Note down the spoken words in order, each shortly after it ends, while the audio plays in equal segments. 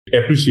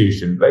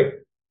appreciation, right?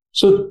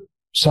 So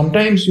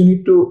sometimes you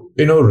need to,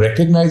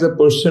 recognize a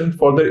person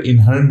for their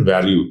inherent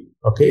value.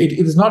 Okay. It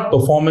is not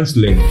performance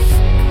linked.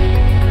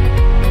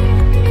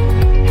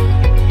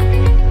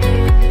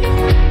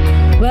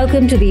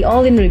 Welcome to the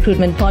All in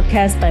Recruitment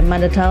podcast by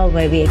Mandatal,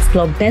 where we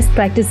explore best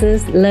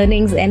practices,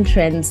 learnings, and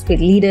trends with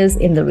leaders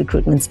in the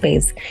recruitment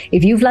space.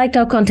 If you've liked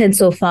our content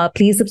so far,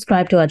 please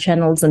subscribe to our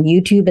channels on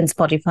YouTube and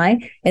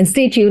Spotify, and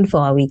stay tuned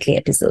for our weekly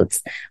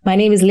episodes. My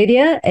name is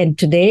Lydia, and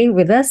today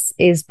with us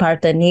is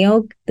Partha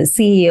Neog, the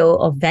CEO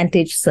of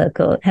Vantage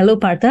Circle. Hello,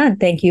 Partha, and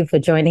thank you for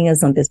joining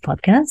us on this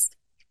podcast.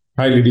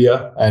 Hi,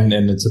 Lydia, and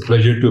it's a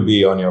pleasure to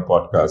be on your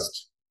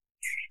podcast.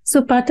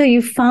 So, Partha,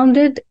 you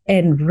founded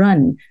and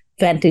run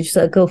Vantage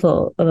Circle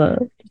for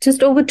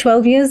just over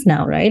 12 years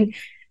now, right?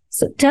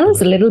 So tell us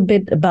a little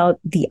bit about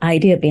the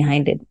idea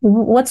behind it.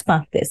 What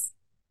sparked this?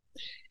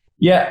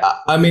 Yeah,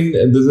 I mean,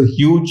 there's a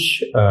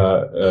huge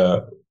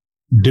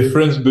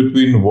difference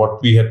between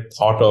what we had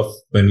thought of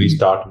when we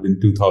started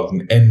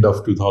in end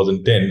of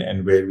 2010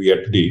 and where we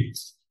are today.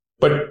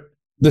 But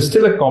there's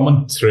still a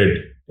common thread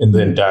in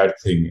the entire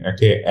thing,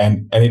 okay?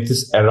 And it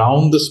is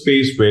around the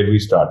space where we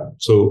started.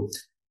 So,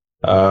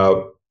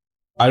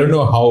 I don't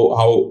know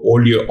how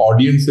old your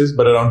audience is,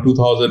 but around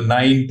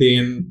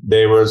 2009-10,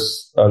 there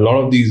was a lot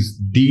of these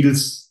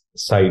deals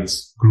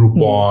sites,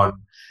 Groupon,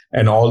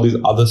 and all these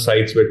other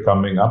sites were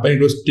coming up. And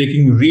it was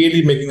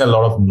really making a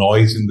lot of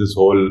noise in this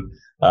whole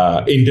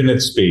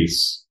internet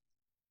space.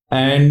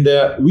 And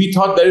we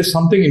thought there is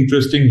something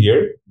interesting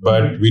here,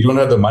 but we don't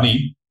have the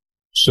money.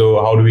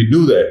 So how do we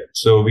do that?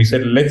 So we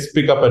said, let's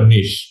pick up a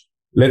niche.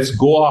 Let's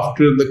go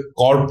after the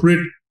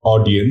corporate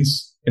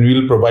audience, and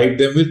we'll provide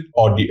them with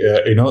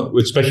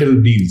with special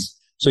deals.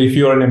 So if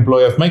you're an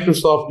employee of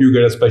Microsoft, you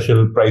get a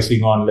special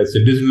pricing on, let's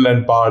say,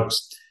 Disneyland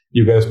parks.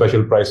 You get a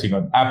special pricing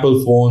on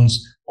Apple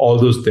phones, all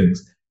those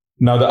things.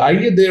 Now, the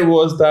idea there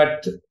was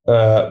that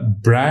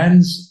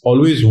brands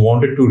always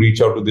wanted to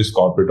reach out to this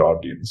corporate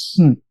audience.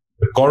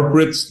 The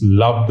corporates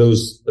love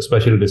those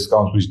special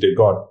discounts which they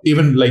got,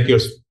 even like your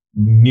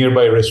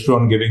nearby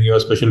restaurant giving you a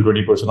special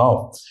 20%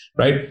 off,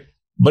 right?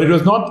 But it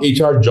was not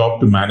HR job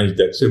to manage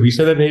that. So we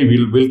said that, hey,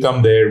 we'll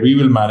come there. We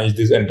will manage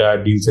this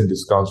entire deals and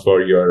discounts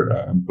for your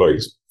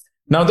employees.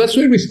 Now, that's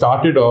where we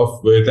started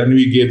off with, and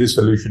we gave this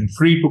solution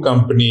free to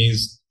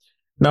companies.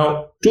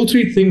 Now,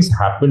 2-3 things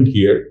happened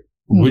here,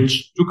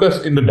 which took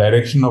us in the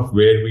direction of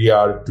where we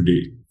are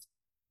today.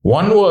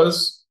 One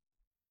was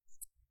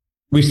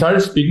we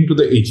started speaking to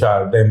the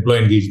HR, the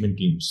employee engagement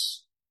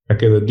teams.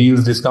 Okay, the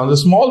deals, discounts, a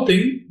small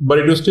thing, but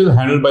it was still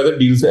handled by the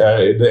deals,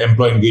 the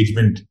employee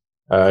engagement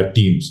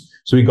teams.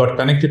 So we got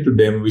connected to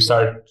them. We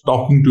started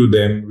talking to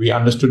them. We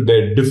understood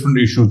their different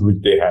issues which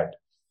they had.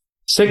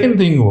 Second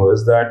thing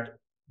was that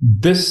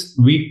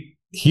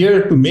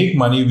here to make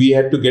money, we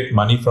had to get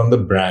money from the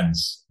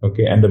brands.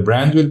 Okay. And the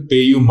brands will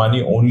pay you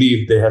money only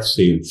if they have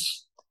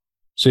sales.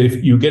 So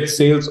if you get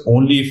sales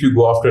only if you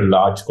go after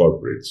large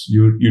corporates,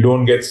 you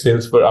don't get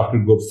sales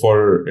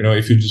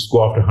if you just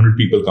go after 100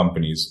 people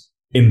companies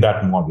in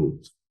that model.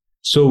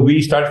 So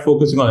we started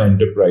focusing on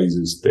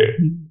enterprises there.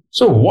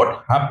 So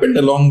what happened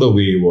along the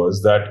way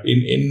was that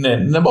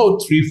in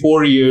about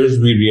 3-4 years,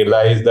 we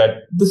realized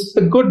that this is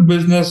a good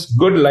business,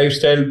 good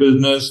lifestyle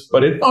business,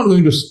 but it's not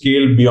going to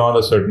scale beyond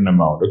a certain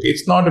amount. Okay,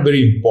 it's not a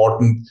very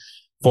important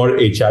for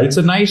HR. It's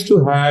a nice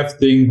to have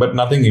thing, but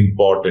nothing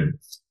important.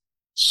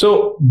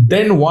 So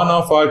then one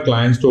of our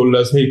clients told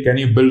us, hey, can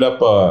you build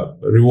up a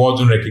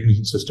rewards and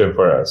recognition system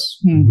for us?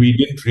 We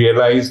didn't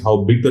realize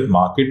how big that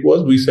market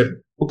was. We said,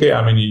 okay,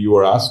 I mean, you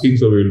were asking,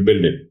 so we will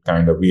build it.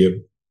 We have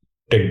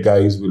tech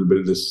guys will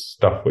build this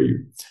stuff for you.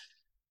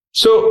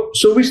 So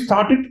we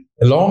started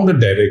along the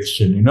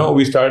direction,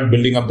 we started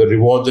building up the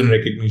rewards and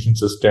recognition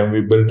system.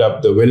 We built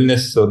up the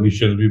wellness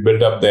solutions. We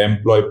built up the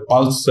employee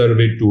pulse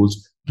survey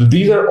tools.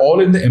 These are all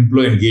in the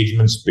employee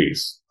engagement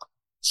space.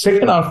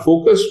 Second, our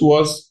focus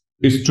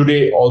is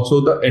today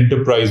also the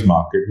enterprise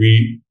market.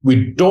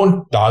 We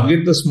don't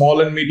target the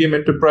small and medium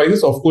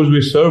enterprises. Of course,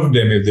 we serve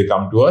them if they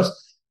come to us.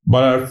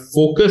 But our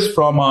focus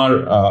from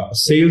our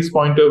sales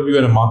point of view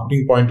and a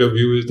marketing point of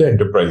view is the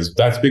enterprise.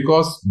 That's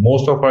because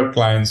most of our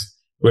clients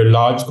were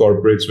large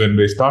corporates when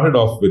they started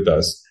off with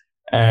us.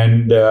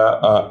 And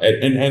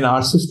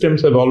our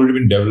systems have already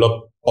been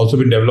developed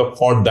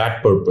for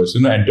that purpose.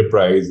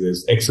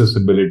 Enterprises,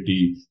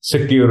 accessibility,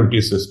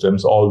 security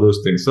systems, all those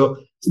things. So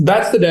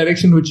that's the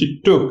direction which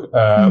it took.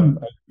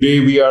 Today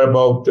we are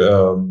about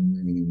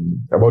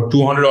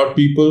 200 odd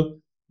people.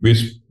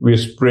 We're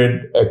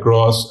spread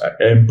across,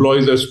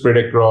 employees are spread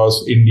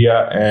across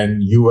India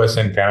and US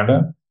and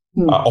Canada.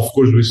 Of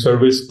course, we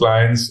service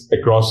clients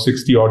across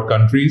 60 odd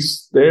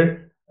countries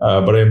there,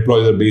 but our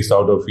employees are based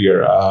out of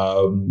here.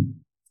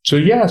 So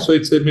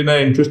it's been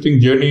an interesting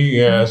journey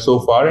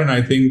so far, and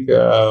I think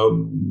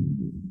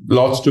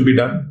lots to be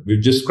done.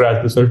 We've just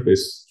scratched the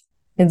surface.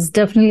 It's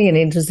definitely an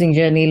interesting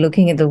journey,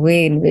 looking at the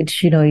way in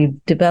which,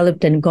 you've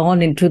developed and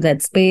gone into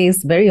that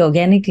space very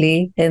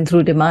organically and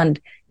through demand,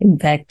 in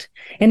fact.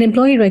 And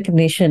employee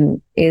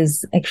recognition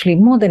is actually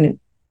more than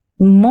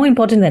more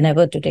important than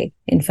ever today,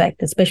 in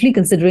fact, especially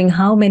considering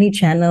how many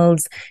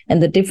channels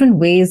and the different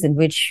ways in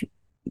which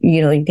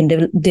you can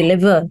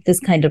deliver this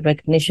kind of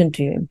recognition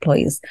to your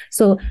employees.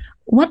 So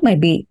what might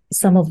be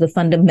some of the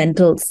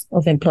fundamentals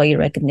of employee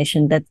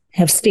recognition that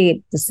have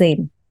stayed the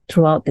same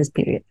throughout this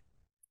period?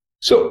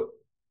 So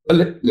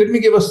let me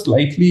give a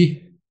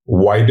slightly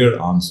wider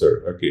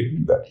answer. Okay,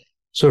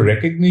 so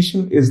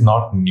recognition is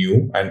not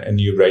new,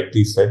 and you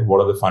rightly said what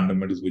are the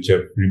fundamentals which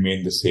have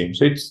remained the same.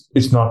 So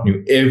it's not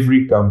new.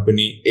 Every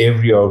company,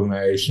 every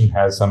organization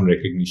has some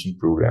recognition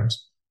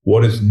programs.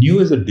 What is new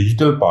is the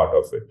digital part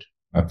of it.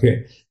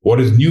 Okay, what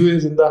is new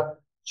is in the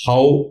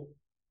how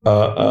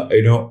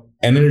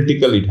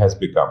analytical it has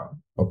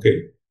become.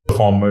 Okay,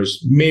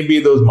 performers, maybe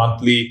those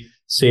monthly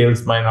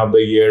salesman of the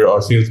year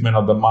or salesman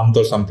of the month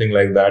or something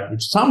like that,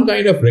 which some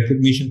kind of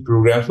recognition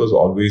programs was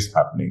always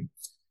happening.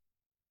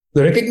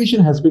 The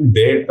recognition has been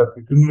there. The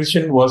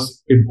recognition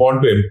was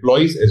important to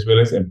employees as well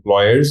as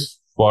employers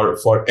for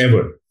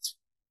forever.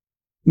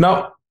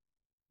 Now,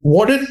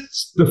 what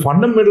is the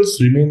fundamentals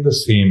remain the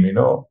same?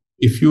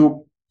 If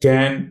you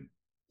can,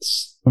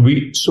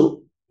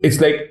 so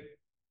it's like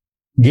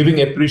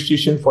giving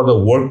appreciation for the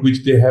work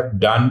which they have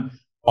done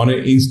on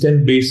an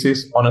instant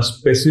basis, on a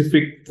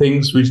specific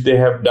things which they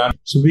have done.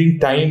 So being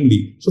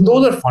timely. So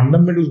those are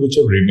fundamentals which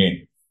have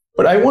remained.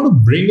 But I want to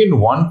bring in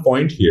one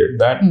point here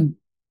that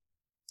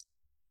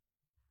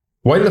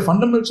while the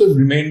fundamentals have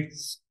remained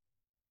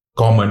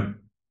common,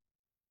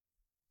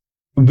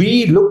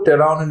 we looked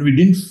around and we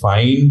didn't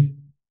find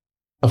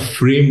a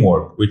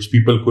framework which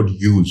people could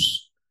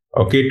use,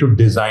 to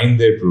design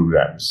their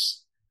programs.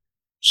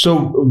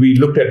 So we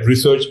looked at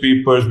research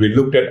papers, we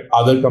looked at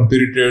other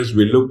competitors,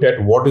 we looked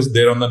at what is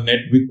there on the net.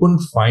 We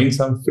couldn't find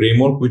some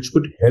framework which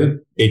could help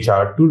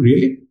HR to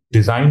really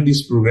design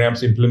these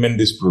programs, implement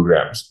these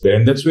programs.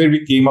 And that's where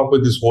we came up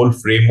with this whole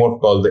framework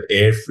called the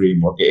AIR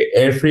framework.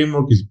 AIR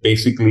framework is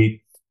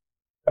basically,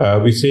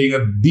 we're saying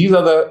that these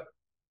are the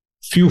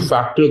few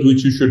factors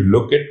which you should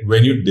look at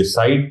when you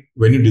design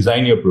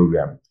your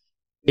program.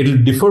 It'll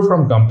differ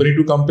from company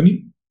to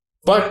company,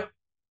 but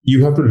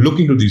you have to look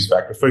into these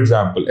factors. For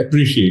example,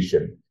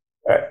 appreciation.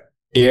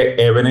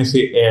 When I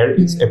say AIR,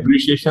 it's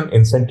appreciation,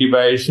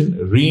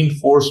 incentivization,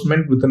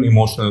 reinforcement with an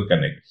emotional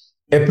connect.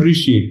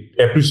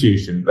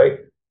 Appreciation, right?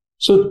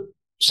 So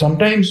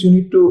sometimes you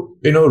need to,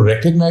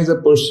 recognize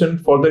a person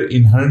for their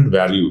inherent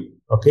value.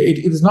 Okay, it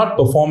is not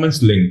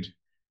performance linked.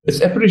 It's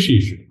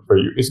appreciation for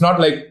you. It's not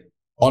like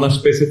on a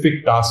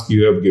specific task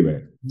you have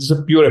given. This is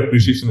a pure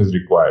appreciation is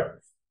required.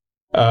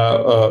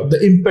 The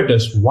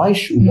impetus. Why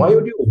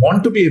would you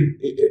want to be,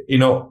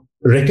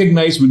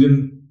 recognized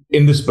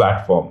in this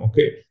platform?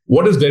 Okay,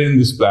 what is there in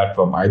this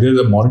platform? Either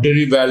the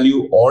monetary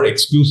value or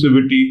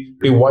exclusivity.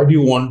 Okay, why do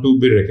you want to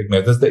be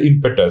recognized? That's the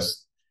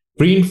impetus.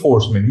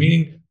 Reinforcement,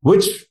 meaning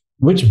which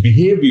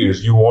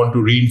behaviors you want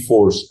to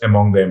reinforce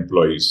among the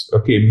employees.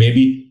 Okay,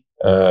 maybe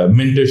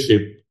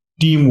mentorship,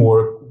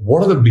 teamwork.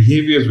 What are the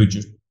behaviors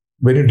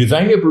when you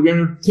design your program,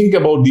 you think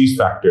about these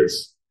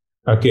factors.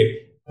 Okay.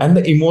 And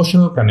the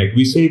emotional connect,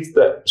 we say it's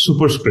the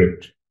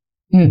superscript.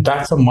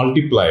 That's a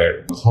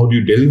multiplier. How do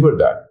you deliver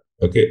that?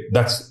 Okay,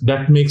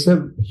 that makes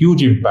a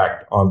huge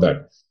impact on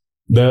that.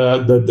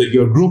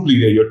 Your group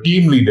leader, your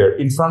team leader,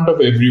 in front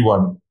of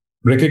everyone,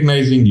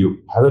 recognizing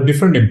you has a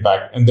different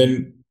impact. And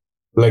then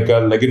like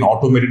an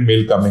automated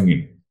mail coming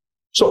in.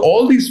 So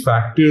all these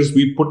factors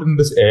we put in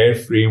this AIR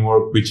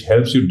framework, which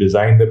helps you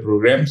design the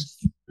programs.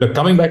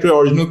 Coming back to the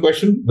original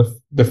question,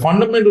 the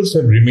fundamentals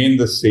have remained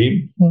the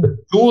same. The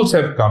tools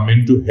have come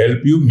in to help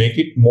you make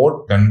it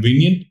more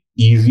convenient,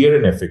 easier,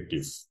 and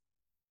effective.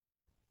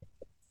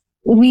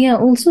 We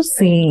are also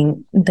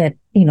seeing that,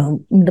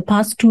 in the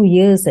past 2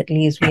 years, at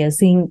least, we are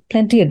seeing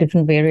plenty of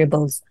different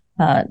variables,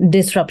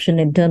 disruption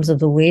in terms of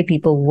the way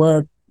people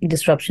work,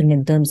 disruption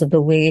in terms of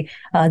the way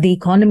the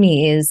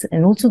economy is,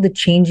 and also the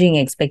changing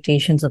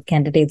expectations of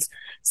candidates.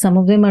 Some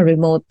of them are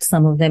remote,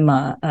 some of them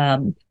are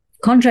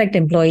contract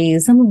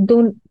employees,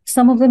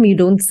 some of them you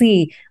don't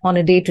see on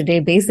a day-to-day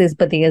basis,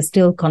 but they are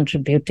still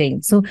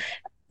contributing. So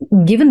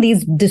given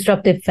these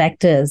disruptive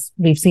factors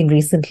we've seen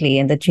recently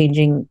and the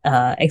changing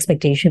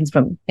expectations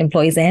from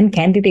employees and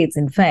candidates,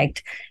 in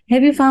fact,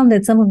 have you found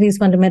that some of these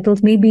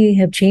fundamentals maybe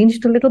have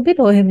changed a little bit,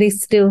 or have they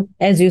still,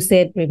 as you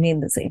said,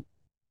 remained the same?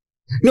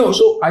 No,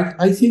 so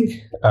I think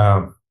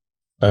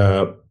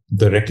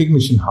the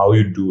recognition, how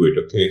you do it.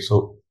 Okay,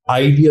 so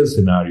ideal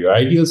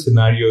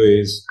scenario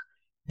is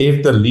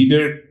if the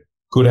leader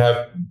could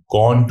have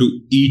gone to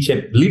each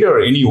and leader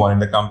or anyone in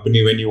the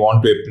company, when you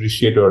want to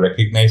appreciate or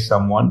recognize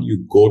someone,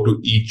 you go to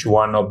each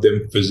one of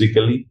them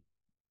physically,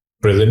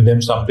 present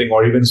them something,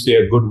 or even say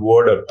a good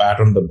word or pat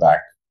on the back,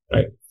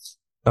 right?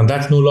 And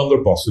that's no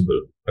longer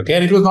possible. Okay,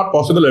 and it was not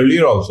possible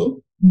earlier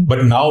also,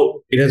 but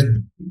now it has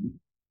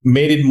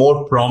made it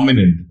more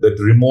prominent that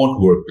remote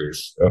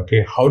workers,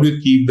 okay, how do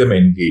you keep them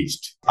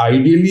engaged?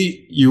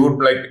 Ideally, you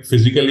would like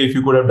physically, if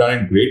you could have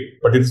done it, great,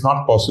 but it's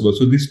not possible.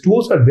 So these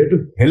tools are there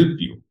to help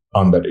you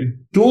on that.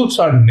 Tools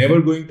are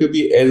never going to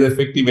be as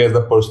effective as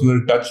the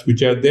personal touch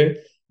which are there,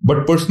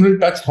 but personal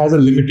touch has a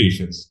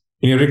limitations.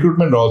 In your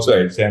recruitment also,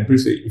 I'd say, I'm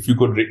pretty sure if you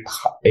could,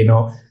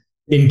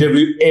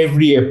 interview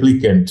every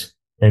applicant,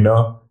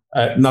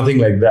 nothing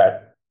like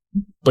that.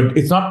 But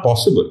it's not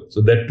possible.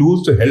 So there are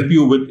tools to help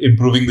you with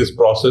improving this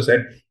process,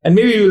 and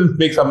maybe you will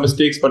make some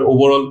mistakes, but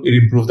overall it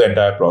improves the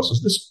entire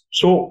process.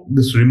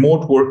 This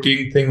remote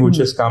working thing which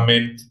has come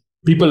in,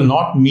 people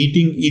not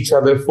meeting each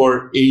other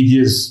for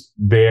ages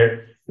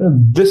there.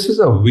 This is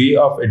a way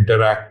of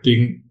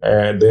interacting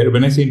there.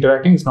 When I say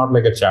interacting, it's not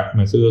like a chat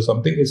message or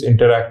something. It's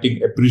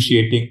interacting,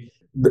 appreciating.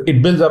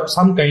 It builds up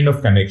some kind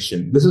of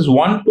connection. This is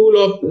one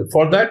tool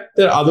for that.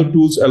 There are other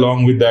tools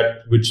along with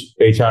that which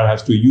HR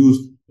has to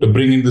use to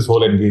bring in this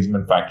whole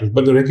engagement factors.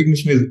 But the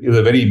recognition is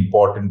a very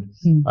important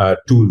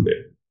tool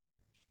there.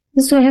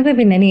 So have there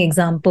been any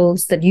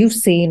examples that you've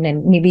seen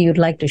and maybe you'd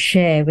like to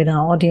share with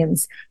our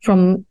audience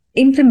from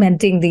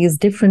implementing these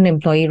different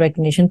employee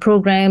recognition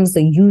programs,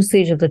 the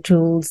usage of the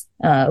tools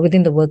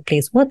within the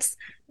workplace? What's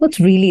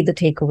really the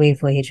takeaway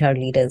for HR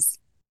leaders?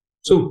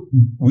 So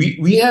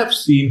we have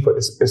seen,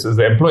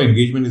 the employee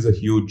engagement is a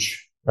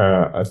huge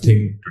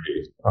thing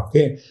today.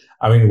 Okay,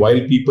 I mean, while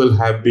people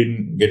have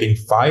been getting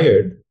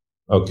fired,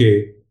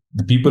 okay,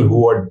 the people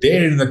who are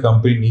there in the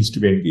company needs to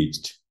be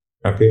engaged.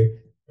 Okay,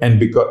 and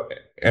because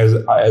as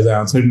I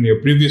answered in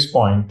your previous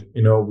point,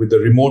 with the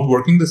remote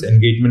working, this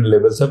engagement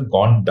levels have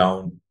gone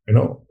down.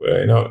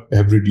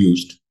 Have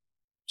reduced.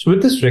 So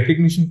with this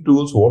recognition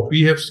tools, what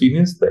we have seen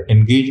is the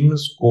engagement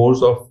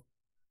scores of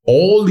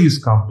all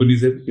these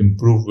companies have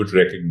improved with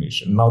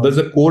recognition. Now, there's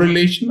a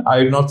correlation. I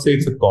would not say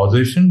it's a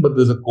causation, but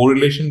there's a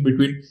correlation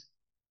between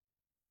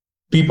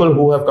people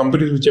who have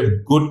companies which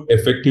have good,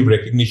 effective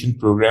recognition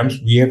programs.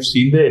 We have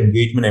seen their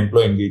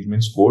employee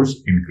engagement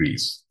scores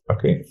increase.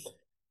 Okay.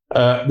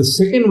 The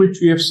second, which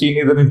we have seen,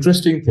 is an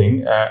interesting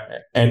thing,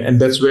 and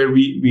that's where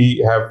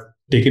we have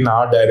taken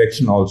our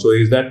direction also,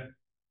 is that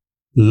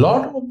a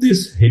lot of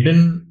these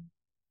hidden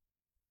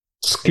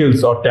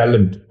skills or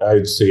talent, I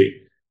would say,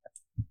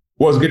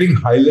 was getting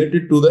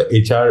highlighted to the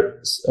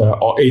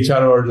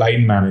HR or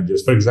line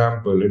managers. For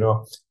example,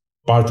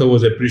 Partha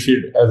was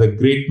appreciated as a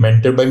great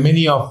mentor by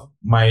many of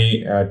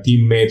my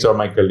teammates or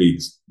my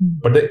colleagues,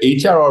 but the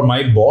HR or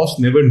my boss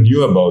never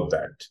knew about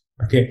that.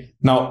 Okay,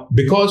 now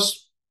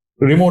because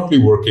remotely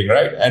working,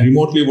 right, and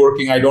remotely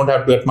working, I don't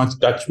have that much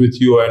touch with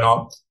you and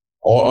all.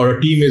 Or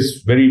a team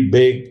is very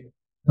big.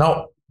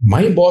 Now,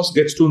 my boss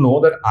gets to know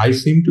that I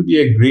seem to be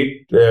a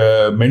great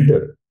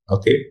mentor,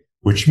 okay,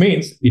 which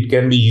means it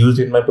can be used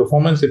in my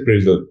performance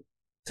appraisal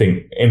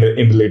thing in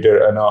the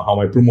later, how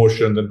my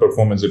promotions and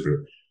performance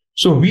appraisal.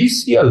 So we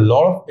see a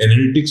lot of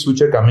analytics which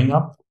are coming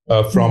up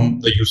from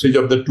the usage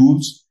of the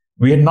tools.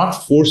 We had not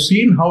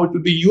foreseen how it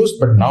will be used,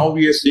 but now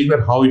we are seeing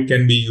that how it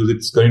can be used.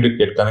 It's going to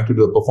get connected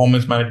to the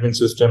performance management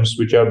systems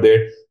which are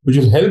there, which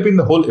will help in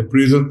the whole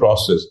appraisal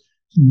process.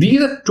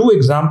 These are two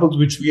examples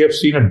which we have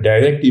seen a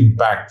direct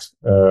impact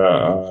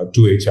to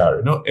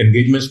HR.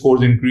 Engagement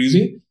scores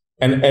increasing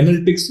and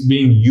analytics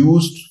being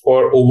used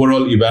for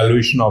overall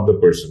evaluation of the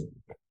person.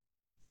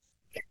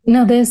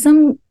 Now, there's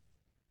some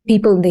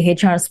people in the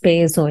HR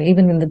space or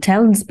even in the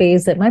talent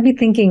space that might be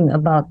thinking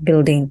about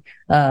building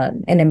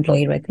an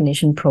employee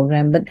recognition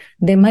program, but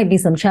there might be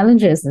some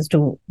challenges as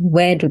to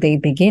where do they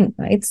begin,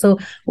 right? So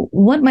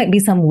what might be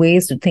some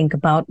ways to think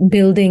about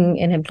building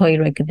an employee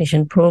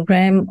recognition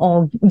program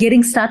or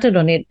getting started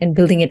on it and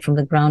building it from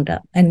the ground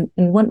up? And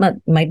what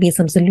might be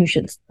some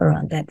solutions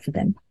around that for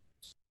them?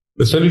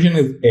 The solution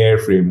is AIR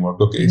framework.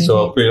 Okay,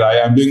 so I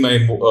am doing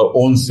my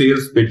own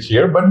sales pitch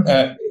here, but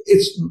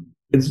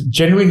it's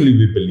genuinely,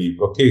 we believe.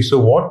 Okay, so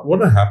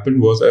what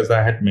happened was, as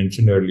I had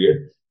mentioned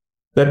earlier,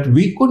 that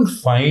we couldn't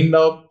find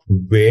out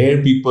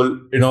where people,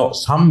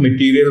 some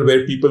material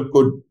where people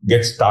could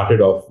get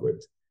started off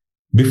with.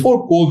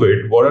 Before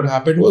COVID, what had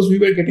happened was we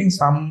were getting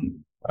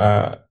some,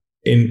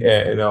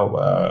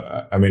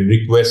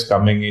 requests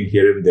coming in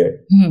here and there.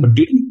 But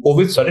during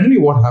COVID, suddenly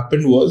what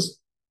happened was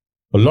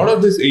a lot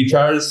of these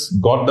HRs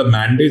got the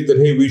mandate that,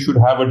 hey, we should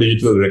have a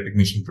digital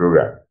recognition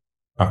program.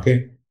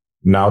 Okay,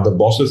 now the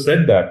bosses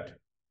said that.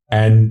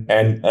 And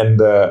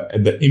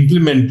the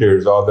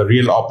implementers or the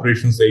real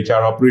operations, HR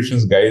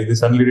operations guys, they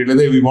suddenly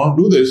realized, hey, we want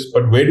to do this,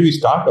 but where do we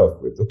start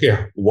off with?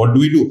 Okay, what do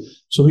we do?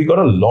 So we got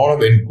a lot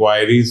of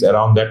inquiries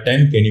around that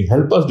time. Can you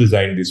help us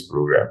design this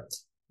program?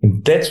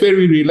 And that's where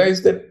we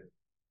realized that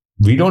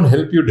we don't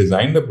help you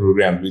design the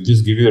program. We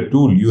just give you a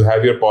tool. You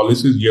have your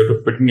policies. You have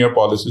to fit in your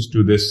policies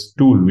to this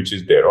tool, which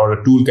is there, or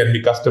a tool can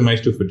be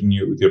customized to fit in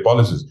with your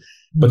policies.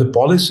 But the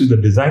policy, the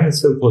design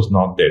itself was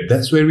not there.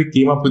 That's where we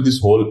came up with this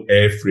whole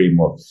AIR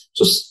framework.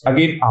 So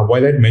again,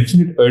 while I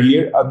mentioned it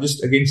earlier, I'm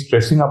just again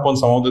stressing up on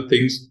some of the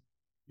things.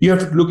 You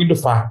have to look into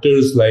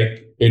factors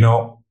like,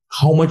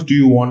 how much do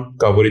you want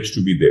coverage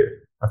to be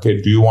there? Okay,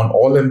 do you want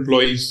all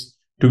employees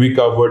to be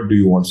covered? Do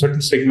you want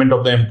certain segment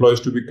of the employees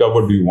to be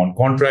covered? Do you want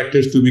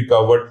contractors to be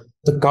covered?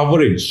 The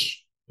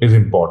coverage is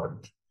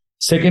important.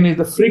 Second is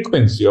the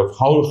frequency of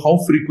how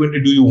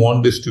frequently do you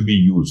want this to be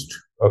used?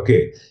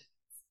 Okay.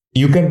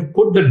 You can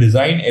put the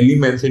design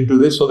elements into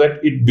this so that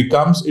it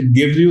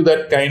gives you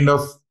that kind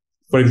of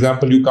For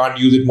example, you can't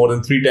use it more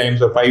than 3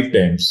 times or 5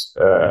 times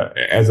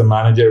as a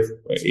manager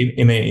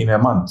in a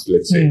month,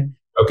 let's say.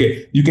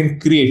 Okay, you can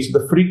create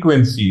the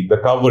frequency, the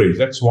coverage.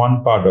 That's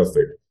one part of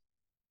it.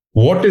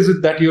 What is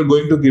it that you're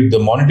going to give? The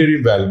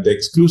monetary value, the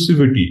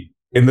exclusivity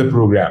in the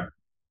program.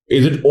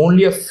 Is it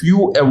only a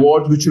few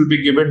awards which will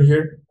be given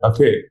here?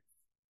 Okay,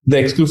 the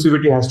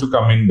exclusivity has to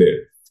come in there.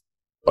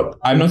 But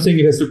I'm not saying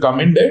it has to come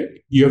in there.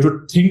 You have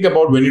to think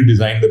about when you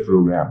design the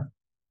program,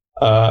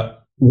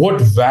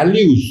 what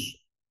values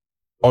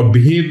or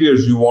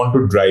behaviors you want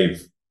to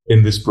drive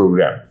in this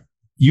program.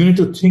 You need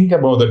to think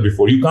about that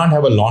before. You can't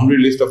have a laundry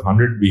list of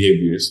 100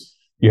 behaviors.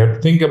 You have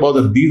to think about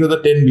that these are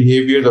the 10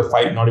 behaviors or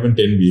 5, not even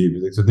 10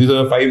 behaviors. So these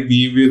are the 5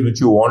 behaviors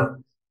which you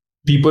want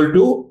people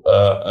to,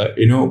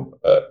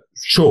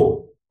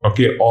 show,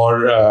 okay,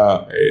 or,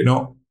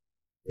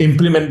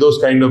 implement those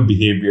kind of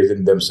behaviors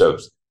in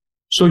themselves.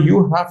 So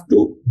you have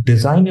to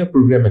design your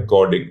program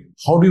accordingly.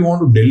 How do you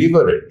want to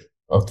deliver it?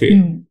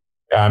 Okay.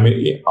 I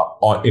mean,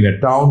 in a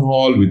town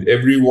hall with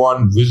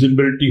everyone,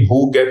 visibility,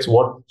 who gets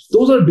what,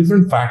 those are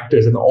different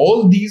factors. And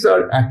all these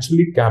are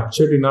actually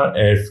captured in our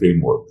AIR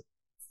framework.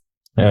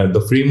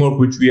 The framework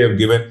which we have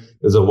given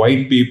is a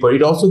white paper.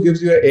 It also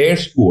gives you an AIR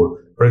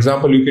score. For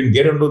example, you can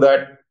get into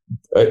that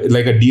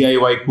like a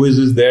DIY quiz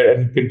is there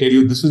and it can tell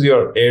you this is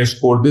your AIR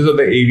score. These are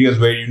the areas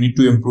where you need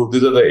to improve.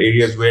 These are the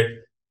areas where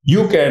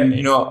you can,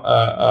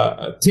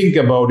 think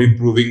about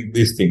improving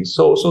these things.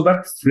 So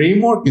that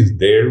framework is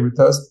there with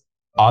us.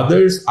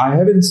 Others, I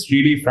haven't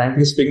really,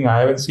 frankly speaking, I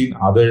haven't seen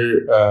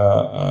other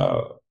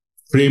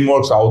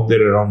frameworks out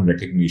there around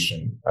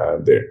recognition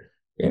there.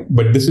 Okay?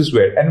 But this is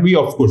where, and we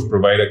of course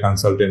provide a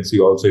consultancy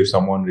also if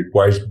someone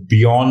requires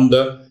beyond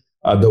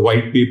the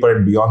white paper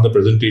and beyond the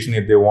presentation.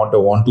 If they want a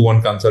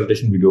one-to-one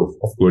consultation, we do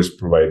of course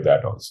provide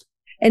that also.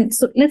 And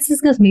so let's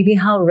discuss maybe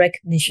how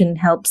recognition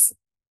helps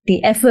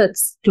the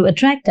efforts to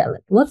attract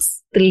talent.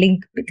 What's the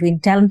link between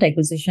talent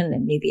acquisition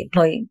and maybe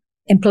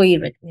employee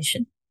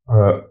recognition?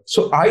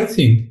 So I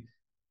think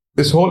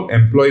this whole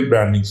employee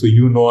branding, so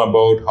you know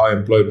about how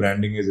employee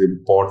branding is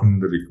important in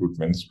the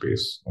recruitment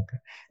space. Okay.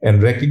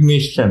 And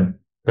recognition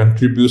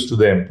contributes to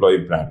the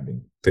employee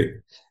branding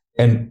thing.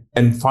 And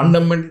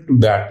fundamental to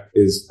that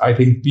is, I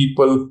think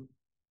people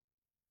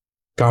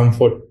come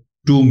for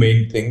 2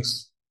 main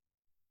things: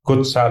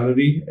 good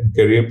salary and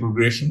career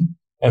progression,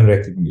 and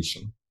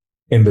recognition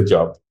in the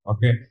job.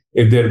 Okay.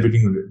 If they're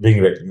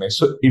being recognized.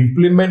 So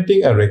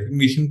implementing a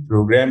recognition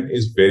program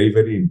is very,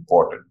 very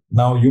important.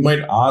 Now, you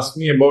might ask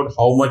me about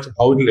how it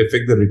will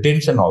affect the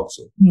retention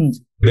also.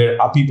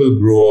 There are people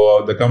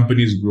grow, the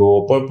companies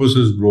grow,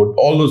 purposes grow,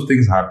 all those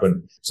things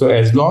happen. So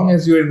as long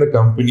as you're in the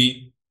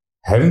company,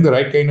 having the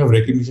right kind of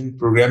recognition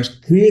programs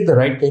create the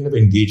right kind of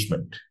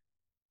engagement.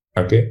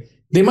 Okay.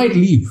 They might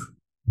leave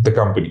the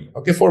company,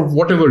 okay, for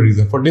whatever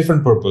reason, for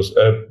different purpose,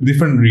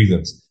 different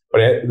reasons.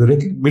 But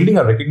building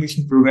a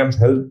recognition programs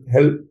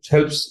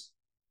helps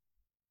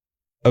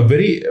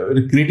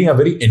creating a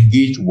very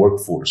engaged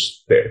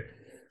workforce there.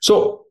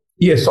 So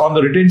yes, on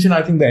the retention,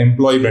 I think the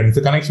employee branding,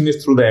 the connection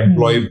is through the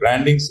employee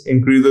branding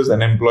increases,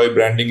 and employee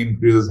branding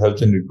increases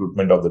helps in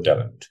recruitment of the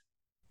talent.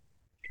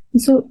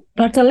 So,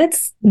 Partha,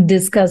 let's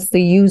discuss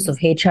the use of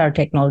HR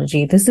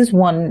technology. This is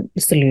one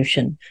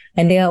solution,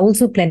 and there are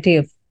also plenty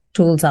of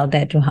tools out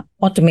there to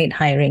automate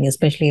hiring,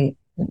 especially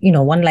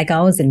one like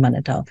ours in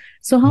Manatal.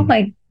 So how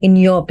might, in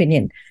your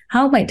opinion,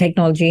 how might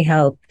technology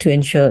help to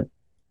ensure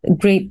a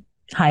great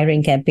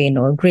hiring campaign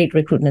or a great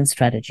recruitment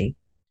strategy?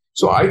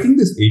 So I think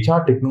this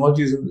HR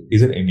technology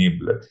is an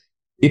enabler.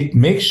 It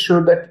makes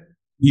sure that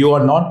you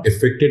are not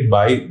affected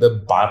by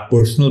the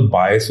personal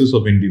biases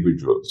of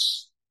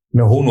individuals.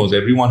 Who knows?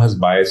 Everyone has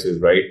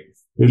biases, right?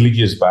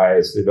 Religious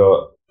bias,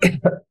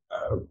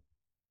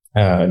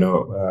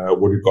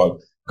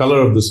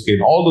 color of the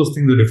skin, all those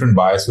things, the different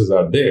biases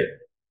are there.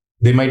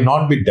 They might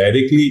not be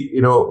directly,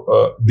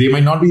 they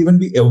might not even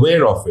be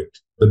aware of it,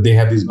 that they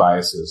have these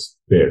biases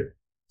there.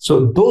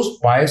 So those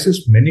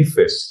biases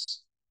manifest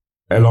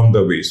along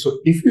the way. So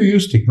if you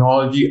use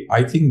technology,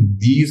 I think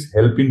these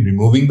help in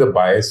removing the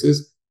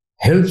biases,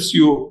 helps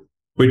you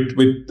with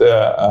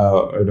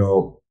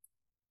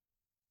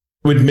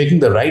making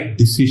the right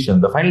decision.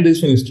 The final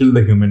decision is still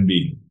the human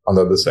being on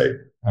the other side.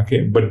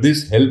 Okay. But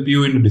this help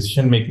you in the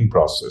decision-making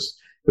process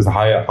is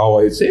how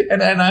I say.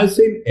 And I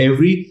say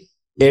in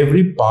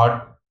every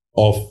part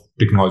of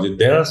technology,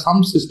 there are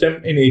some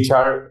system in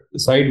HR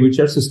side, which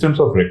are systems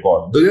of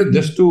record. They are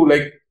just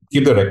to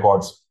keep the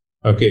records.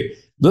 Okay.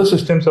 Those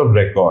systems of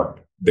record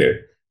there.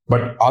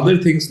 But other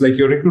things like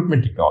your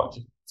recruitment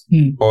technology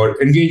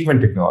or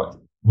engagement technology,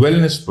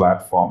 wellness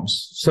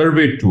platforms,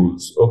 survey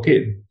tools,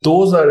 okay,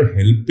 those are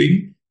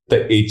helping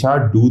the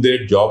HR do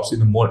their jobs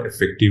in a more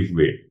effective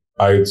way,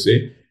 I would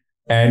say.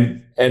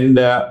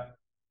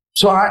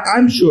 So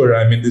I'm sure,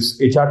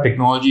 this HR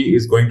technology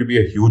is going to be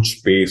a huge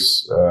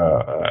space.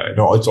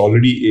 It's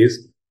already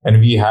is, and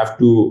we have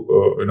to,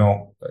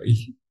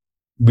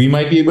 we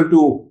might be able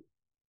to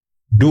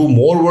do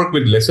more work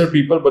with lesser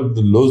people, but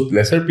those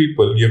lesser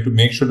people, you have to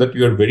make sure that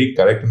you are very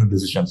correct in the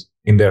decisions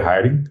in their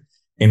hiring,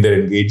 in their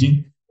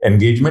engaging,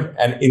 engagement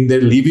and in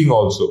their leaving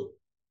also.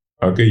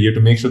 Okay, you have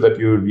to make sure that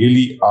you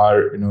really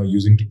are,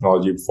 using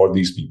technology for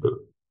these people.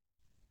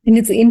 And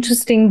it's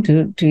interesting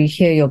to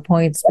hear your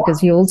points,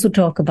 because you also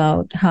talk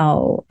about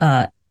how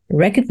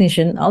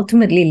recognition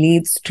ultimately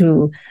leads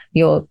to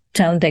your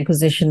talent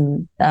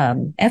acquisition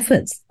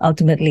efforts.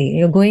 Ultimately,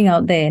 you're going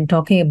out there and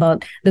talking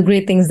about the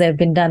great things that have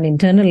been done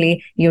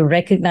internally. You're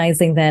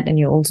recognizing that, and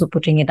you're also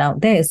putting it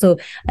out there. So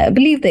I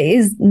believe there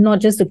is not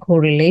just a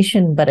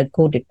correlation, but a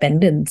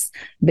codependence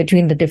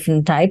between the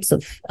different types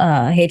of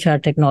HR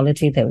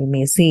technology that we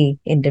may see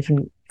in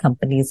different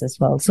companies as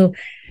well. So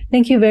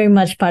thank you very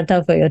much,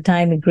 Partha, for your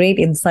time and great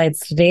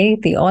insights today.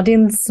 The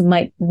audience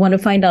might want to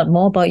find out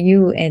more about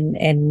you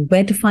and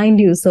where to find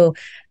you. So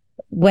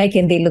where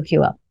can they look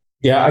you up?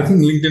 Yeah, I think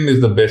LinkedIn is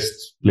the best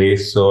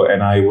place.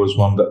 And I was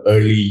one of the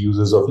early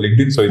users of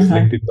LinkedIn. So it's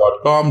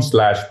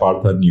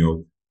linkedin.com/Partha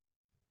Neog.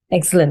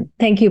 Excellent.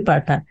 Thank you,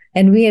 Partha.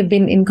 And we have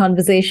been in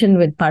conversation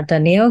with Partha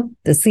Neog,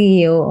 the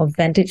CEO of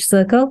Vantage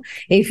Circle.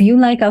 If you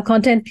like our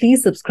content,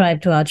 please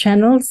subscribe to our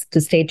channels to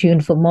stay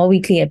tuned for more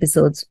weekly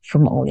episodes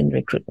from All in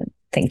Recruitment.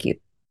 Thank you.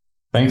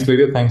 Thanks,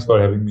 Lydia. Thanks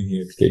for having me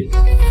here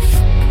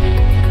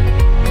today.